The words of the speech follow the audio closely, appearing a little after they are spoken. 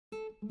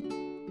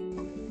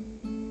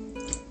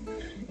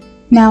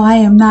Now I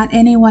am not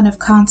anyone of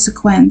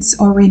consequence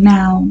or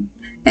renown,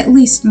 at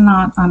least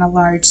not on a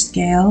large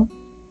scale.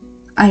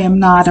 I am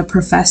not a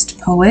professed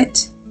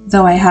poet,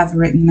 though I have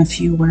written a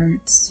few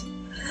words.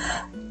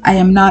 I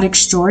am not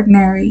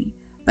extraordinary,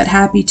 but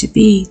happy to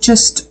be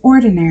just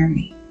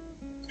ordinary.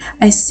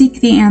 I seek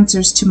the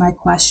answers to my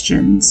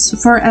questions,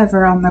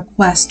 forever on the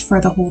quest for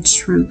the whole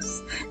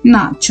truth,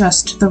 not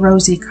just the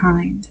rosy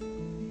kind.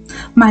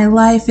 My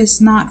life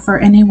is not for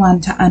anyone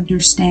to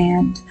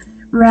understand,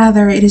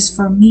 rather it is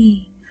for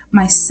me,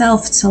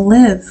 myself, to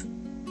live.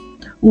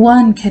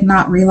 One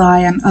cannot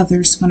rely on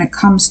others when it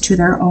comes to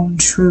their own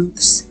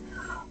truths,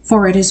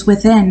 for it is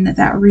within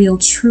that real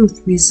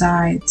truth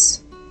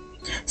resides.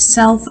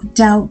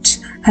 Self-doubt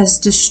has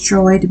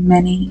destroyed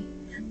many.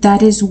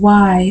 That is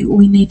why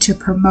we need to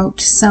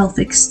promote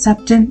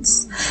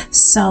self-acceptance,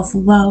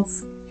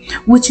 self-love,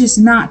 which is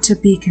not to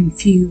be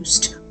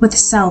confused with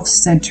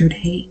self-centered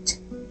hate.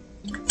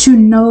 To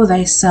know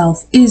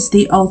thyself is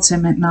the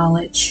ultimate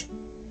knowledge,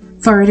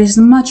 for it is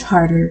much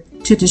harder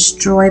to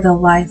destroy the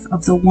life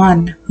of the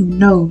one who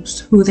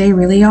knows who they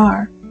really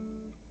are.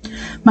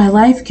 My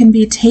life can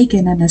be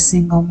taken in a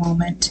single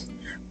moment,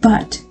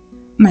 but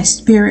my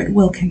spirit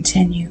will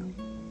continue.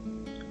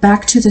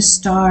 Back to the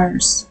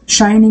stars,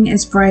 shining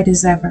as bright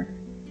as ever.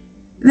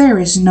 There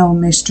is no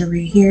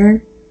mystery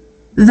here.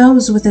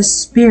 Those with a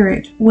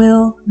spirit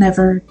will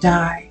never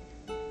die.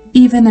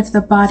 Even if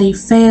the body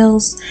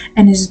fails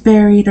and is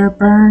buried or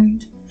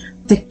burned,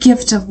 the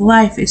gift of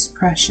life is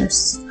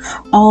precious.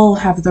 All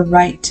have the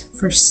right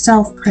for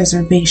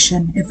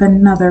self-preservation if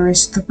another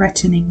is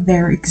threatening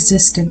their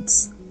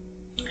existence.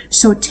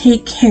 So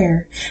take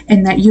care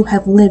in that you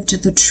have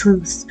lived the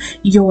truth,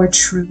 your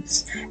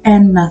truth,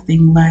 and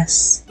nothing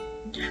less.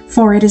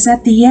 For it is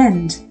at the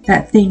end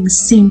that things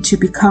seem to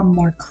become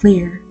more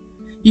clear.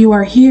 You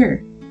are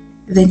here,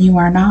 then you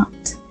are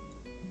not.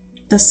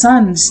 The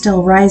sun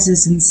still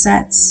rises and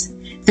sets.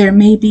 There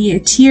may be a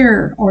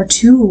tear or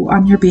two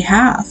on your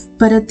behalf,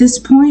 but at this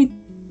point,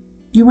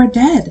 you are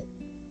dead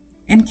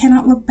and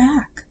cannot look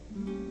back.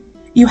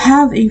 You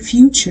have a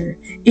future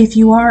if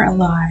you are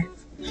alive,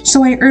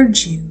 so I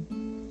urge you,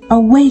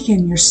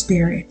 awaken your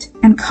spirit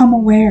and come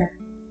aware.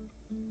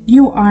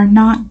 You are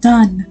not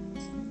done.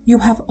 You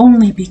have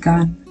only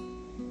begun.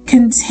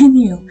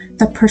 Continue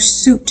the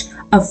pursuit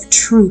of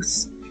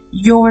truth,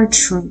 your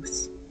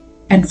truth,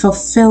 and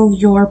fulfill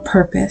your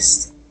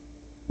purpose,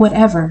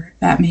 whatever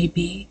that may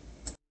be.